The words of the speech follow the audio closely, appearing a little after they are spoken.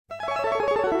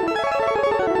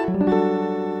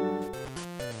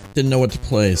Didn't know what to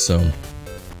play, so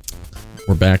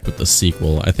we're back with the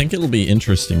sequel. I think it'll be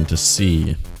interesting to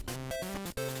see.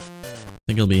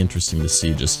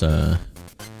 Just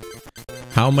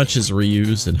how much is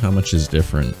reused and how much is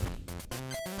different.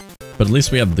 But at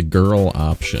least we have the girl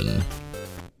option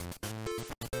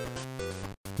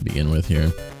to begin with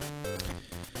here.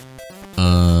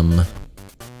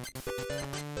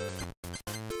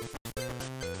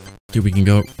 Dude, we can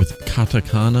go with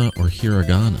katakana or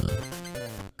hiragana.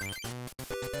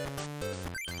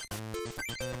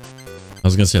 I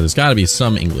was gonna say, there's gotta be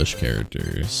some English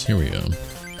characters. Here we go.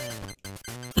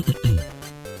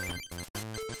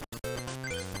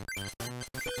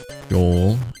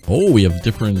 Joel. Oh, we have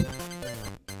different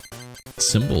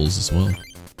symbols as well.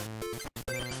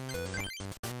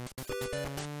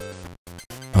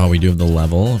 Oh, we do have the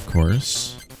level, of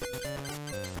course.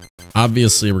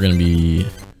 Obviously, we're gonna be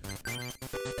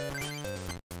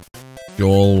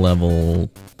Joel level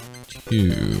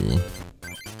 2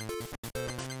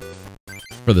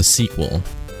 for the sequel.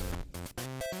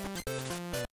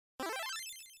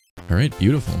 Alright,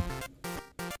 beautiful.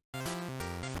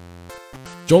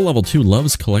 Joel level 2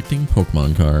 loves collecting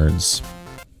Pokemon cards.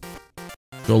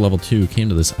 Joel level 2 came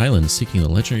to this island seeking the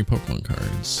legendary Pokemon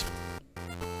cards.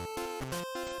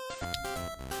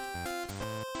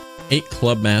 8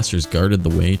 Club Masters guarded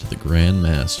the way to the Grand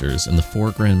Masters, and the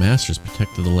 4 Grand Masters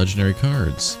protected the legendary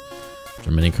cards.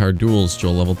 After many card duels,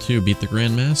 Joel level 2 beat the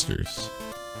Grand Masters.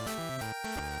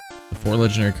 The 4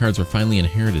 legendary cards were finally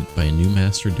inherited by a new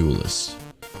Master Duelist.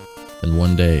 Then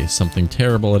one day, something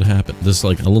terrible had happened. There's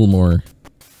like a little more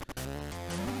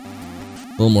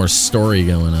story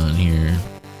going on here.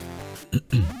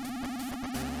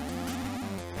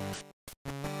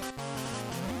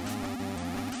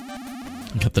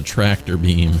 Got the tractor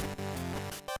beam.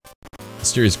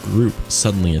 Mysterious group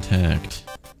suddenly attacked.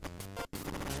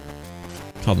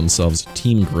 Called themselves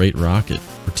Team Great Rocket,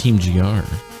 or Team GR.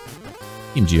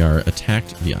 Team GR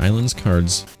attacked the island's card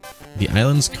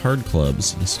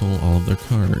clubs and stole all of their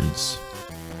cards.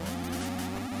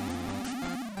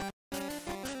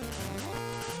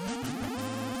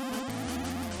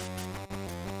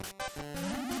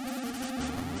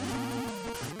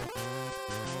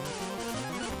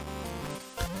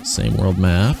 Same world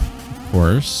map, of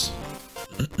course.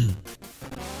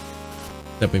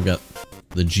 Except we've got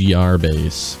the GR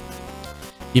base.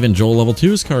 Even Joel level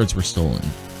 2's cards were stolen.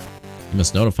 You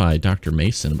must notify Dr.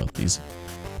 Mason about these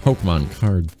Pokemon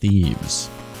card thieves.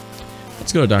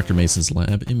 Let's go to Dr. Mason's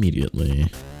lab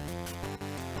immediately.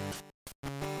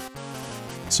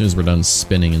 As soon as we're done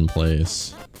spinning in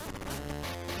place.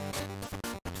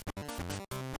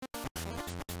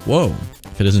 Whoa,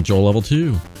 if it isn't Joel level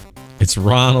 2. It's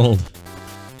Ronald.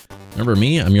 Remember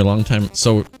me? I'm your longtime...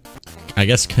 So, I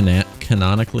guess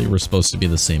canonically we're supposed to be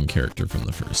the same character from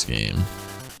the first game.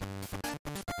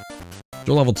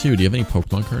 Joel level 2, do you have any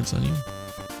Pokemon cards on you?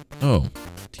 Oh,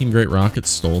 Team Great Rocket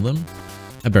stole them?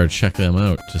 I better check them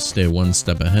out to stay one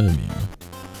step ahead of you.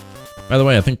 By the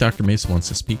way, I think Dr. Mason wants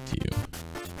to speak to you.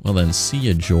 Well then, see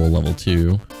ya, Joel level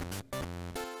 2.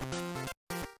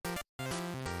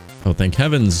 Oh, thank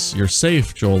heavens, you're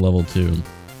safe, Joel level 2.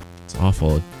 It's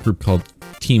awful. A group called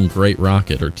Team Great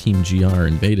Rocket, or Team GR,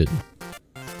 invaded.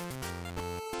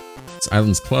 This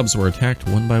island's clubs were attacked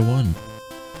one by one.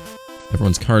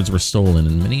 Everyone's cards were stolen,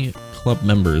 and many club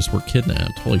members were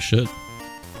kidnapped. Holy shit.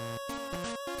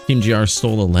 Team GR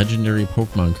stole the legendary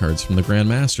Pokemon cards from the Grand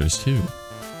Masters, too.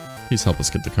 Please help us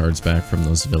get the cards back from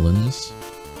those villains.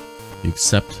 Do you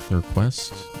accept the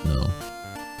request? No.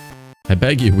 I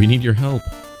beg you, we need your help.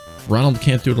 Ronald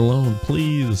can't do it alone,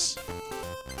 please.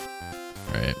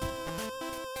 Alright.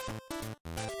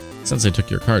 Since I took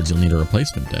your cards, you'll need a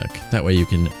replacement deck. That way you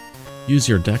can use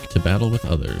your deck to battle with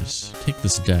others. Take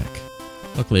this deck.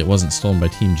 Luckily it wasn't stolen by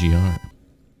Team GR.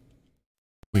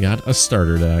 We got a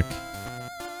starter deck.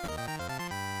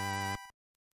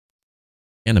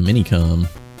 And a minicom.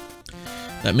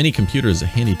 That mini computer is a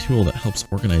handy tool that helps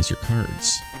organize your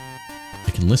cards.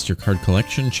 It can list your card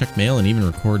collection, check mail, and even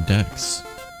record decks.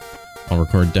 All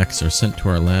record decks are sent to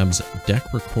our lab's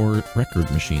deck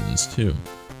record machines, too.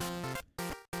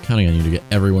 Counting on you to get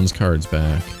everyone's cards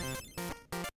back.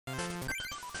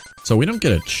 So we don't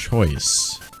get a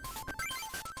choice.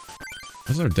 What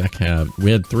does our deck have?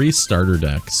 We had 3 starter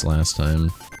decks last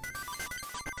time.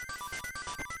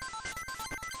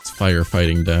 It's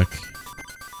firefighting deck.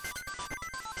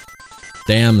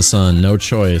 Damn, son, no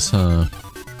choice, huh?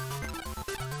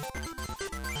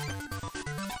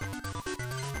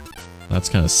 That's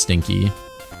kind of stinky.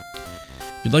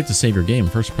 If you'd like to save your game,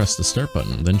 first press the start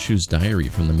button, then choose diary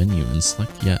from the menu and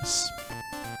select yes.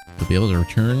 You'll be able to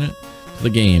return to The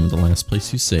game, the last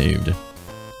place you saved.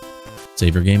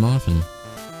 Save your game often.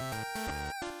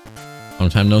 Long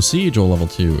time no see, Joel Level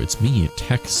 2. It's me,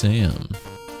 Tech Sam.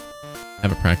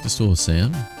 Have a practice duel with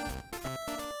Sam?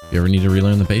 If you ever need to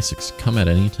relearn the basics, come at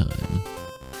any time.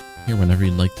 Here whenever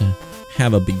you'd like to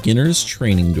have a beginner's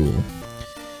training duel.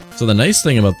 So the nice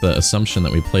thing about the assumption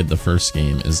that we played the first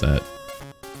game is that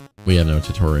we have no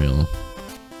tutorial.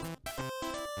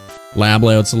 Lab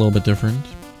layout's a little bit different.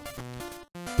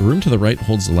 The room to the right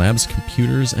holds the lab's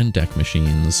computers and deck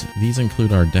machines. These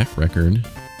include our deck record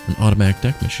and automatic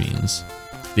deck machines.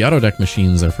 The auto deck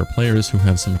machines are for players who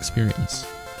have some experience.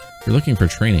 If you're looking for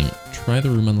training, try the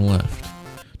room on the left.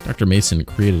 Dr. Mason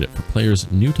created it for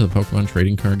players new to the Pokemon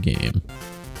trading card game.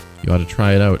 You ought to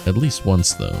try it out at least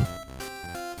once though.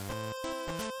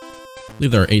 I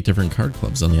believe there are 8 different card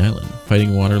clubs on the island.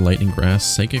 Fighting, Water, Lightning, Grass,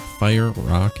 Psychic, Fire,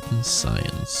 Rock, and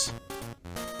Science.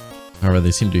 However,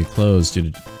 they seem to be closed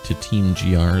due to Team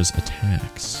GR's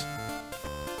attacks.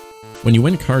 When you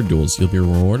win card duels, you'll be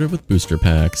rewarded with booster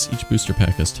packs. Each booster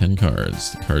pack has 10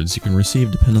 cards. The cards you can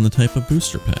receive depend on the type of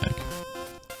booster pack.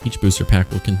 Each booster pack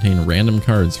will contain random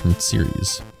cards from its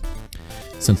series.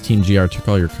 Since Team GR took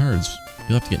all your cards,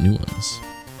 you'll have to get new ones.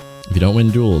 If you don't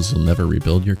win duels, you'll never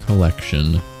rebuild your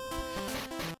collection.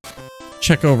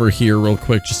 Check over here real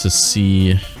quick just to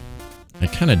see. I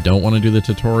kind of don't want to do the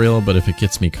tutorial, but if it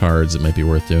gets me cards, it might be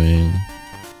worth doing.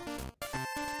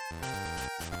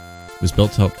 It was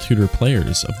built to help tutor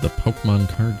players of the Pokemon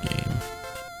card game.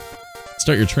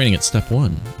 Start your training at Step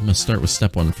 1. You must start with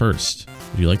Step 1 first.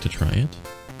 Would you like to try it?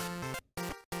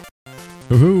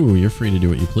 Woohoo! You're free to do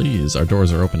what you please. Our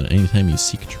doors are open at any time you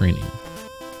seek training.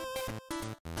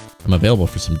 I'm available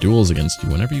for some duels against you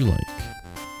whenever you like.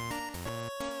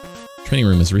 Training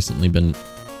room has recently been...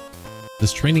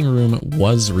 This training room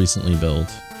was recently built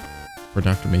for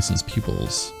Dr. Mason's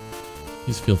pupils.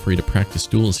 Please feel free to practice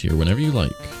duels here whenever you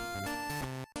like.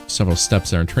 Several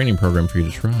steps in our training program for you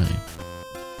to try.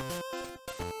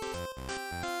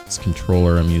 This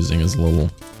controller I'm using is a little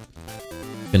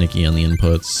finicky on the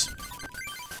inputs.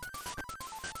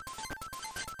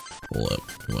 Hold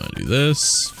up. We want to do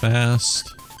this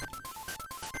fast.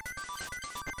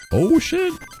 Oh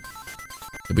shit!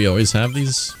 Did we always have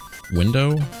these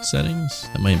window settings?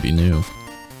 That might be new.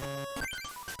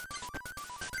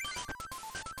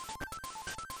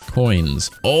 Coins.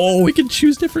 Oh, we can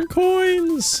choose different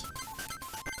coins!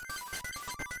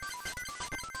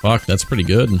 Fuck, that's pretty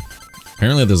good.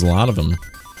 Apparently there's a lot of them.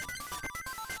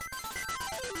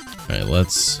 Okay,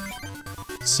 let's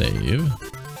save.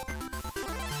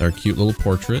 Our cute little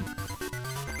portrait.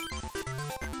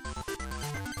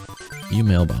 View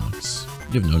mailbox.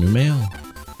 You have no new mail.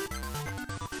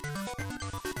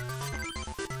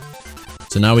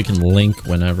 So now we can link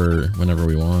whenever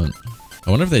we want. I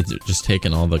wonder if they've just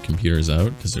taken all the computers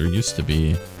out, because there used to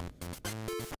be...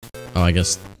 Oh, I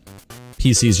guess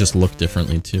PCs just look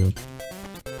differently too.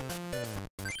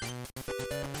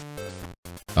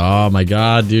 Oh my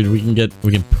god, dude,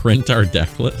 we can print our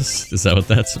deck list? Is that what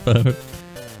that's about?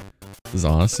 This is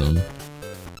awesome.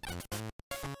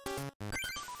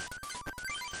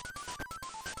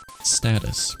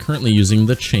 Status. Currently using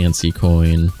the Chansey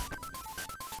coin.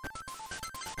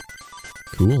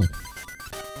 Cool.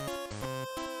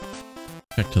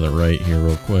 Check to the right here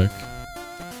real quick.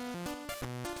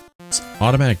 This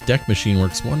automatic deck machine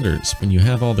works wonders. When you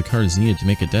have all the cards needed to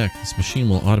make a deck, this machine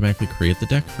will automatically create the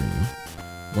deck for you.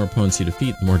 The more opponents you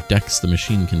defeat, the more decks the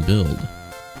machine can build.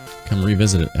 Come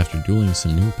revisit it after dueling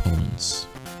some new opponents.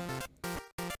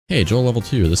 Hey, Joel Level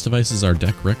 2, this device is our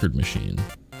deck record machine.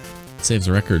 It saves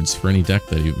records for any deck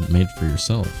that you've made for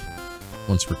yourself.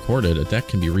 Once recorded, a deck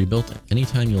can be rebuilt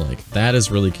anytime you like. That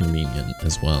is really convenient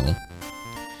as well.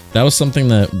 That was something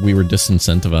that we were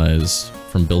disincentivized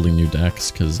from building new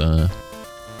decks, because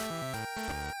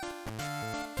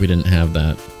we didn't have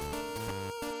that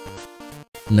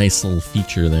nice little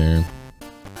feature there.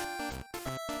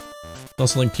 It's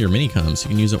also linked to your minicom, so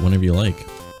you can use it whenever you like.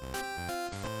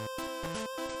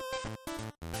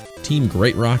 Team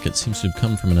Great Rocket seems to have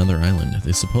come from another island.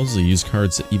 They supposedly use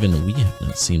cards that even we have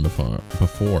not seen before.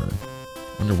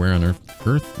 Wonder where on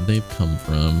earth they've come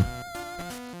from.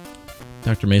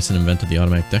 Dr. Mason invented the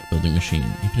automatic deck building machine.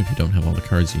 Even if you don't have all the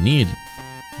cards you need,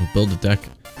 you'll build a deck.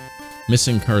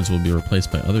 Missing cards will be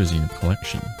replaced by others in your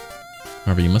collection.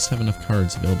 However, you must have enough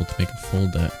cards available to make a full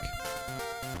deck.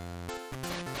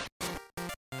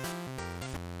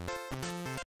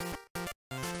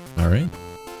 Alright.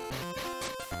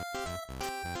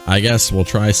 I guess we'll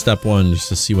try step 1 just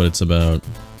to see what it's about.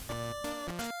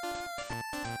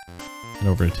 Head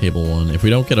over to table 1. If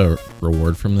we don't get a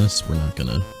reward from this, we're not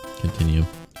gonna continue.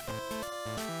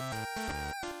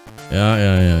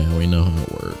 Yeah, we know how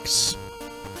it works.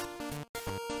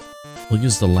 We'll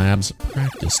use the lab's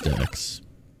practice decks.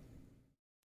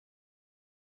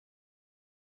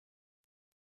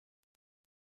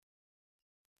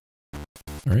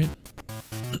 Alright.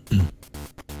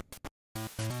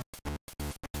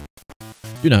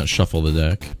 Do not shuffle the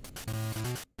deck.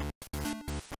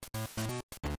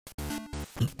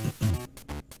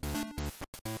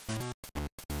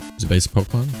 Is it base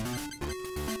Pokemon?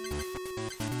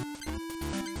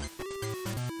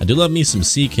 I do love me some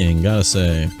Sea King, gotta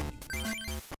say.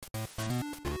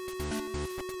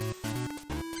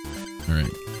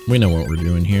 Alright, we know what we're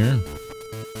doing here.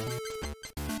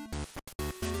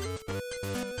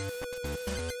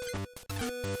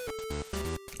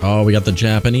 Oh, we got the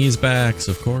Japanese backs,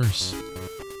 of course.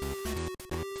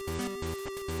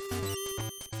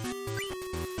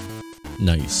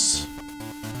 Nice.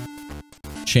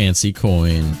 Chansey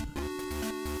coin.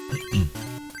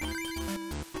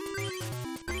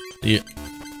 Yeah.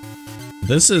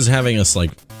 This is having us, like,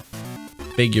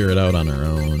 figure it out on our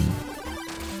own.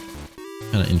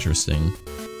 Kind of interesting.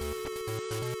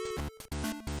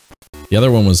 The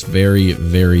other one was very,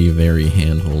 very, very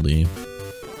hand-holdy.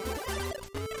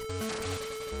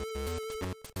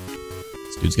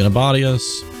 This dude's gonna body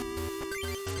us.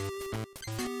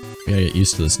 We gotta get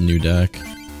used to this new deck.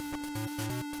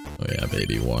 Oh yeah,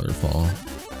 baby, waterfall.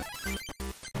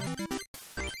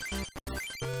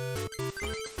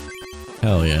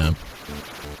 Hell yeah.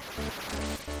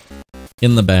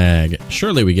 In the bag.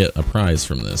 Surely we get a prize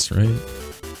from this, right?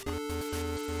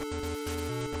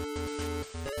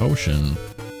 Potion.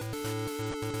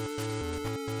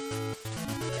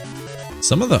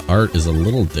 Some of the art is a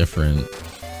little different.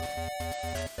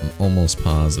 I'm almost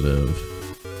positive.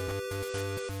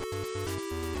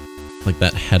 Like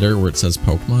that header where it says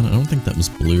Pokemon, I don't think that was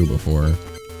blue before.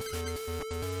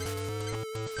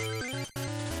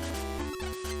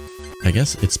 I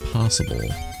guess it's possible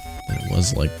that it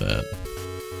was like that.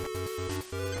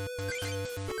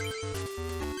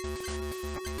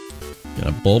 Got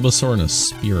a Bulbasaur and a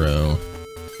Spearow.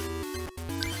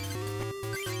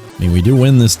 I mean, we do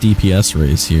win this DPS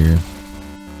race here.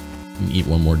 We can eat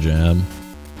one more jab.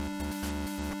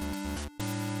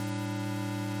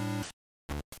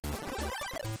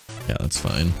 Yeah, that's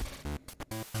fine.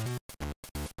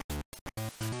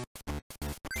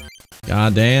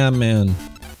 God damn, man.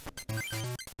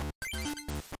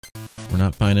 We're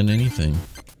not finding anything.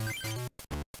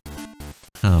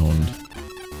 Hound.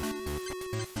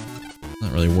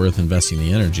 Not really worth investing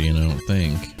the energy in, I don't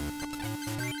think.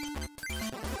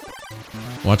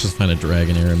 Watch us find a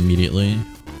Dragonair immediately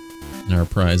in our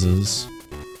prizes.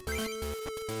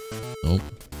 Nope.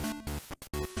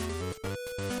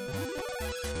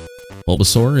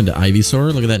 Bulbasaur into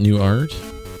Ivysaur. Look at that new art.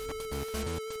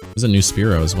 There's a new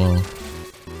Spearow as well.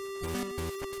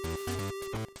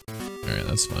 Alright,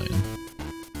 that's fine.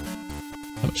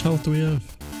 How much health do we have?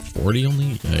 40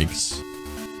 only? Yikes.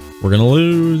 We're gonna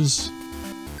lose!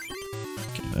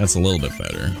 Okay, that's a little bit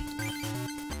better.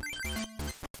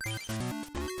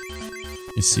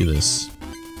 Let me see this.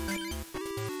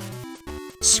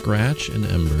 Scratch and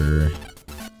Ember.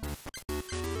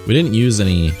 We didn't use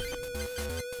any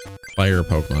fire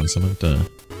Pokemon, so I'm gonna have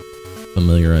to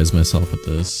familiarize myself with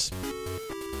this.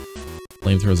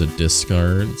 Flamethrow's a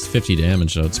discard. It's 50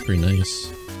 damage though, it's pretty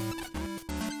nice.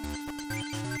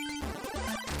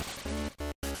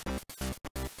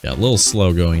 Yeah, a little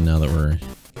slow going now that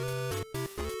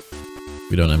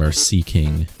we don't have our Sea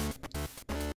King.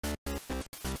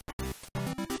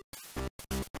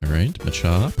 Alright,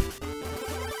 Machop.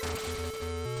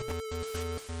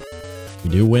 We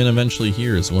do win eventually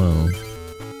here as well.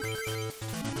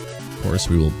 Of course,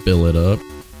 we will bill it up.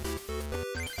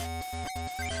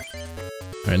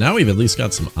 Alright, now we've at least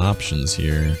got some options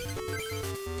here.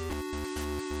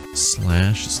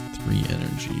 Slash is 3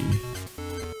 energy.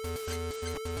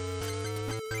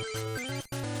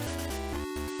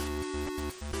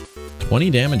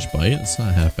 $20 damage bite? That's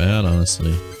not half bad,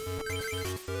 honestly.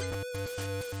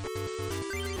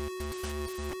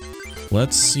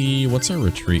 Let's see, what's our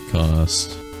retreat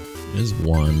cost? It is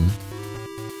 1.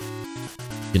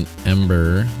 An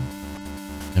Ember.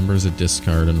 Ember's a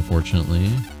discard, unfortunately.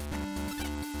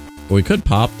 But we could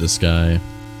pop this guy.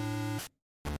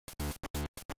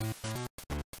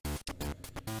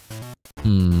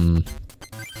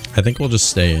 I think we'll just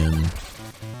stay in.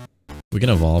 We can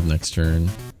evolve next turn.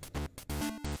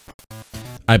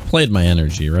 I played my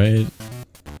energy, right?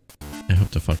 I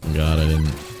hope to fucking god I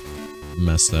didn't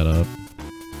mess that up.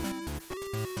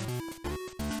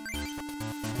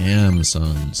 Damn,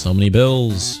 son. So many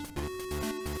bills.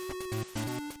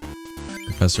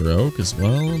 Professor Oak as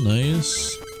well.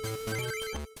 Nice.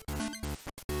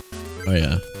 Oh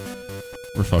yeah.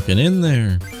 We're fucking in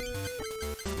there.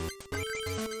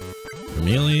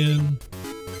 Chameleon.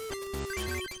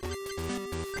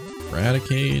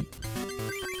 Eradicate.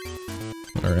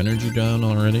 Put our energy down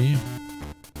already.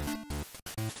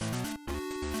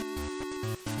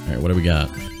 Alright, what do we got?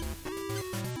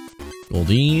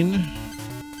 Goldeen.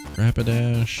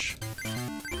 Rapidash.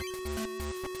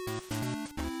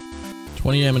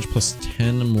 20 damage plus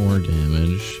 10 more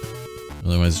damage.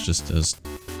 Otherwise it just does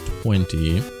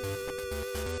 20.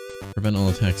 Prevent all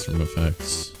attacks from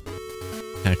effects.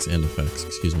 Attacks and effects,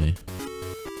 excuse me.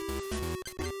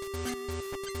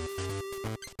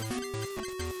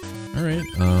 Alright,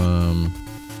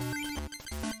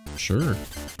 sure.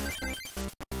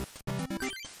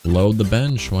 Load the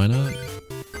bench, why not?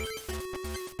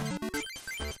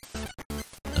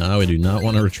 Ah, we do not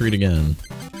want to retreat again.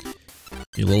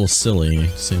 Be a little silly,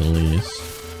 to say the least.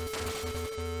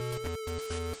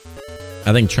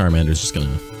 I think Charmander's just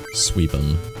gonna sweep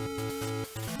him.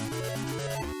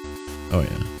 Oh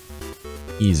yeah.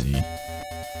 Easy.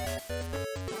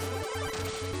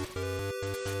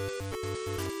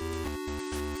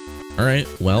 Alright,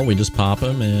 well, we just pop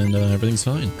him and everything's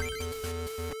fine.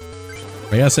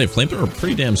 I gotta say, Flamethrower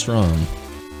pretty damn strong.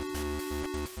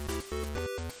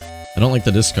 I don't like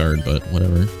the discard, but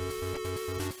whatever.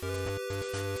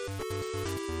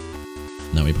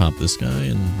 Now we pop this guy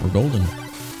and we're golden.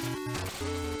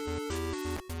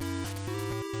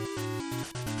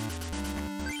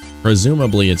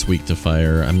 Presumably it's weak to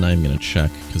fire. I'm not even gonna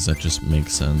check because that just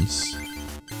makes sense.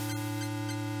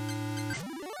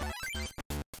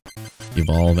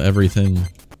 Evolve everything.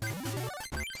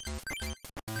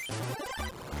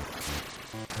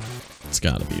 It's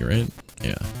gotta be, right?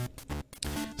 Yeah.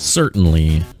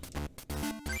 Certainly.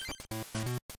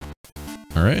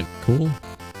 Alright, cool.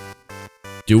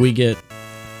 Do we get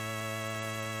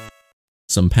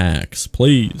some packs,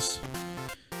 please?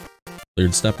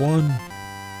 Cleared step 1.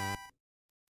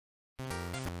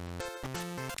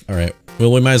 Alright,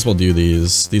 well, we might as well do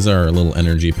these. These are our little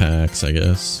energy packs, I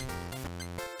guess.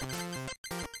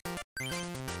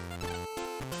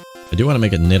 I do want to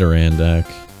make a Nidoran deck.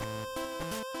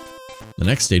 The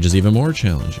next stage is even more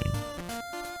challenging.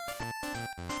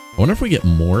 I wonder if we get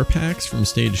more packs from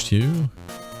stage 2?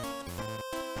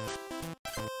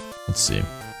 Let's see.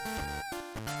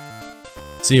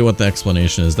 See what the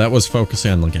explanation is. That was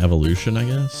focusing on, like, evolution, I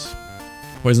guess?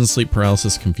 Poison, sleep,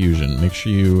 paralysis, confusion. Make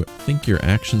sure you think your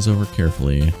actions over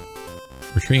carefully.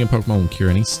 Retreating a Pokemon will cure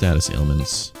any status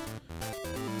ailments.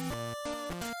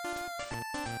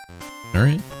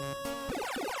 Alright.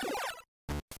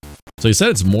 So he said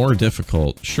it's more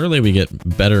difficult. Surely we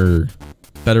get better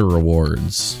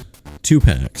rewards. 2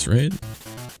 packs, right?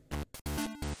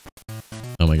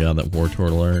 Oh my god, that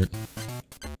Wartortle art.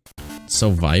 It's so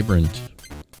vibrant.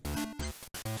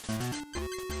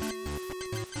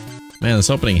 Man,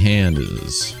 this opening hand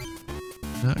is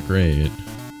not great.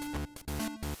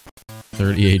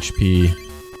 30 HP.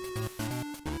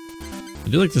 I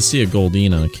do like to see a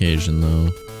Goldeen on occasion,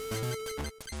 though.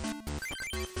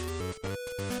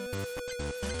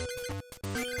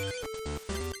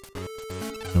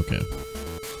 Okay.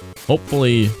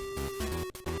 Hopefully,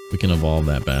 we can evolve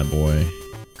that bad boy.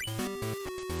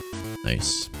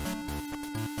 Nice.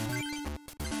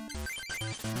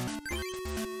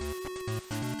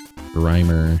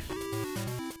 Grimer.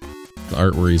 The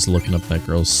art where he's looking up that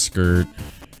girl's skirt.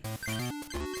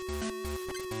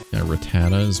 Got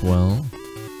Rattata as well.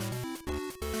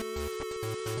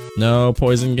 No,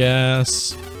 poison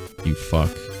gas. You fuck.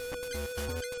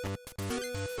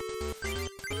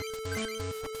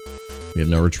 We have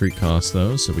no retreat cost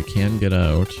though, so we can get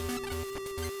out.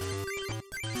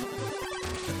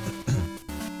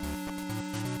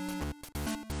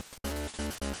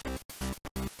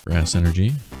 Grass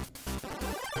energy.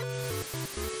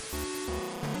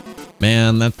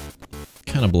 Man, that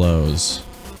kind of blows.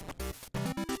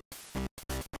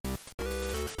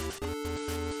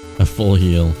 A full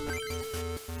heal.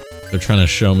 They're trying to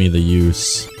show me the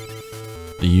use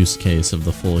case of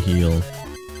the full heal.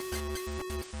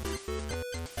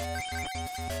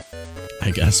 I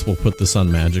guess we'll put this on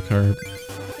Magikarp.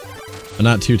 I'm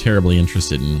not too terribly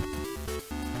interested in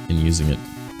using it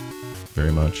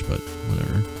very much, but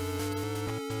whatever.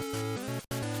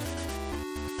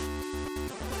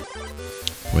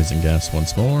 Poison gas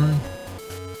once more.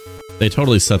 They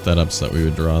totally set that up so that we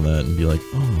would draw that and be like,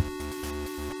 oh,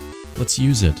 let's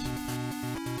use it.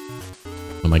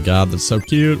 Oh my god, that's so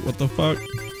cute. What the fuck?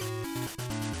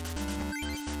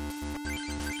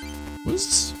 What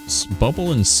is this?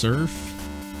 Bubble and Surf?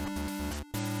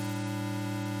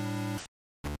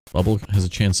 Bubble has a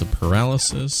chance of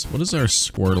paralysis. What does our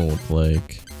Squirtle look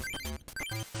like?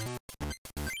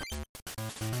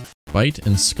 Bite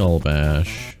and Skull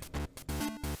Bash.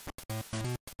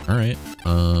 Alright,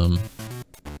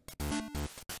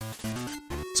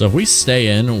 so if we stay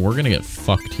in, we're gonna get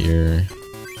fucked here.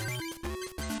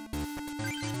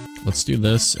 Let's do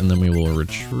this, and then we will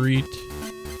retreat.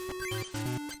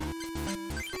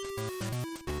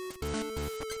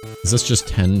 Is this just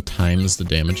 10 times the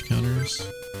damage counters?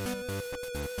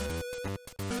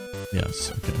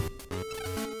 Yes, okay.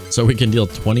 So we can deal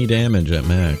 20 damage at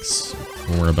max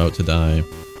when we're about to die.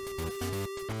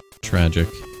 Tragic.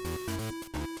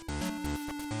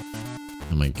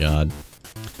 Oh my god.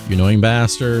 You annoying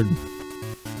bastard.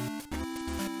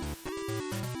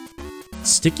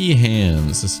 Sticky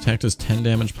Hands. This attack does 10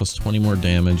 damage plus 20 more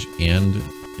damage, and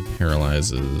it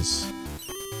paralyzes.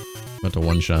 About to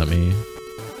one-shot me.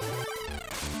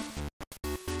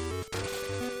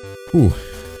 Ooh.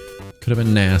 Could have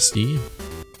been nasty.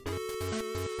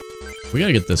 We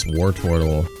gotta get this War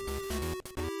Turtle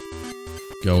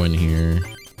going here.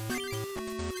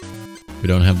 We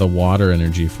don't have the water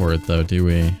energy for it though, do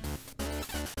we?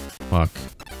 Fuck.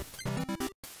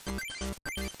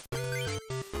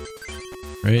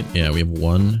 Right? Yeah, we have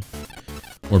one.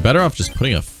 We're better off just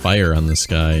putting a fire on this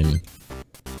guy and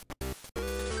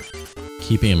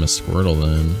keeping him a Squirtle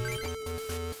then.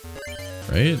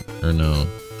 Right? Or no?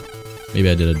 Maybe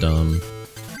I did a dumb.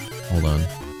 Hold on.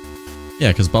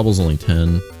 Yeah, because Bubble's only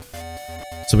 10.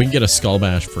 So we can get a Skull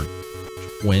Bash for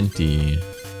 20.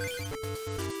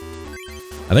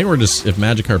 I think we're just, if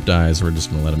Magikarp dies, we're just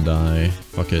gonna let him die.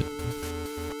 Fuck it.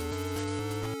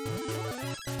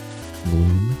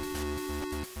 Bloom.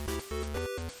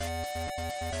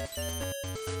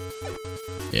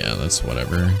 Yeah, that's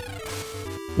whatever.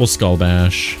 We'll Skull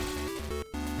Bash.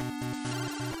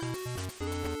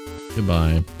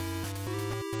 Goodbye.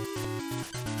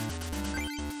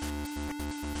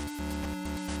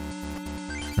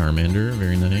 Charmander,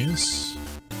 very nice.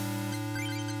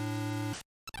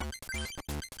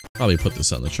 Probably put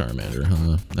this on the Charmander,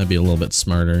 huh? That'd be a little bit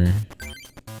smarter.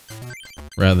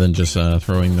 Rather than just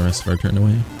throwing the rest of our turn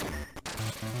away.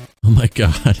 Oh my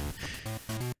god.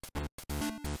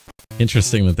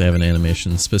 Interesting that they have an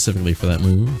animation specifically for that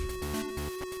move.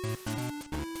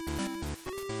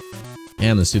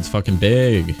 Man, this dude's fucking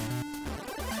big.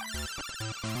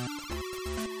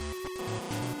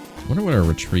 I wonder what our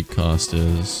retreat cost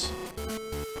is.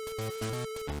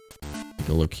 Take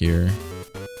a look here.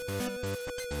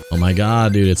 Oh my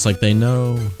god, dude, it's like they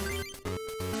know.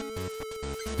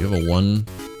 You have a 1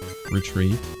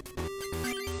 retreat.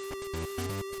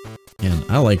 Man,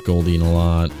 I like Goldeen a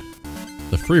lot.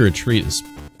 The free retreat is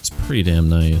pretty damn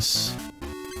nice.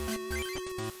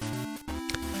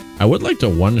 I would like to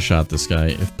one-shot this guy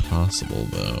if possible,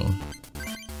 though.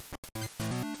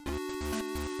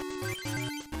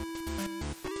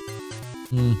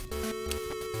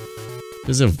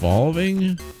 Is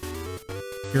evolving?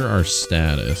 Here our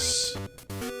status.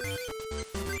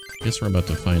 Guess we're about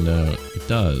to find out. It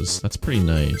does. That's pretty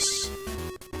nice.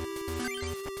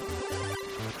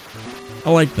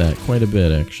 I like that quite a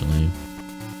bit, actually.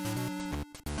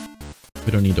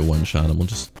 We don't need to one-shot him. We'll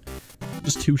just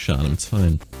two-shot him. It's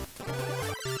fine.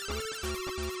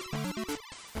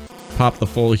 Pop the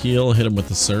full heal. Hit him with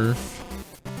the surf.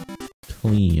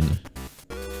 Clean.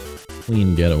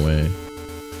 Clean getaway.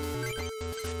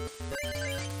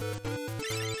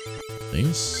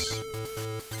 Nice.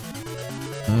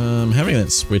 Having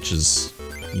that switch is,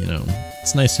 you know,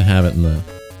 it's nice to have it in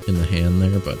the hand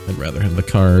there, but I'd rather have the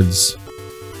cards.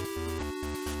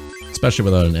 Especially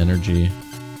without an energy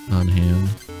on hand.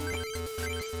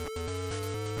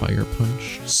 Fire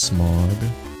Punch, Smog.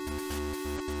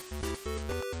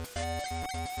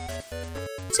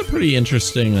 It's a pretty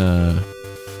interesting,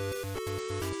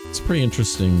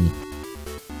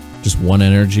 just 1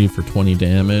 energy for 20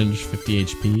 damage, 50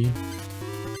 HP.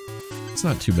 It's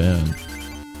not too bad.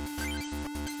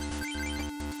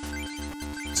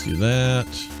 Let's do that.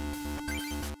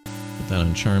 Put that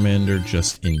on Charmander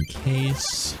just in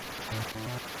case.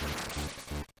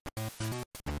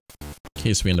 In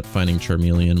case we end up finding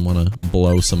Charmeleon, want to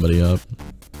blow somebody up.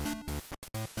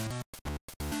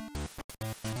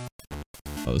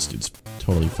 Oh, this dude's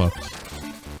totally fucked.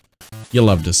 You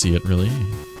love to see it, really.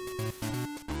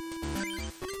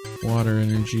 Water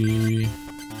energy.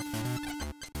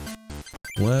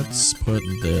 Let's put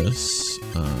this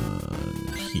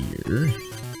on here.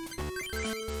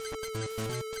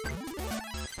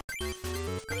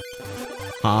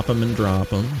 Pop them and drop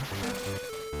them.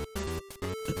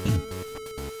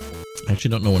 I actually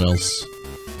don't know what else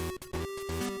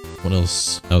What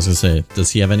else? I was gonna say,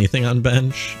 does he have anything on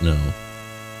bench? No.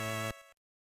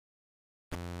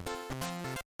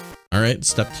 Alright,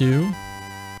 step 2.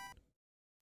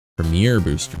 Premier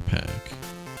Booster Pack.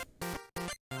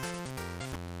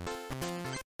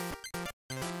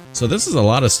 So this is a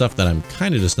lot of stuff that I'm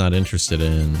kind of just not interested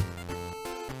in.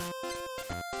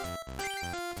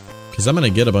 Because I'm going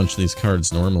to get a bunch of these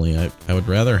cards normally. I would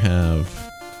rather have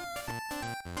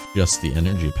just the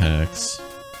energy packs.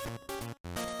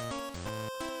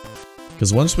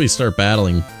 Because once we start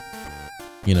battling,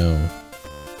 you know,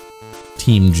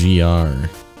 Team GR.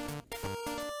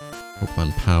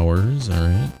 Pokemon Powers,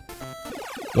 alright.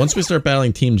 Once we start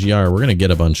battling Team GR, we're going to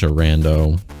get a bunch of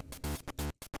rando,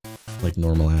 like,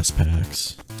 normal ass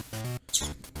packs.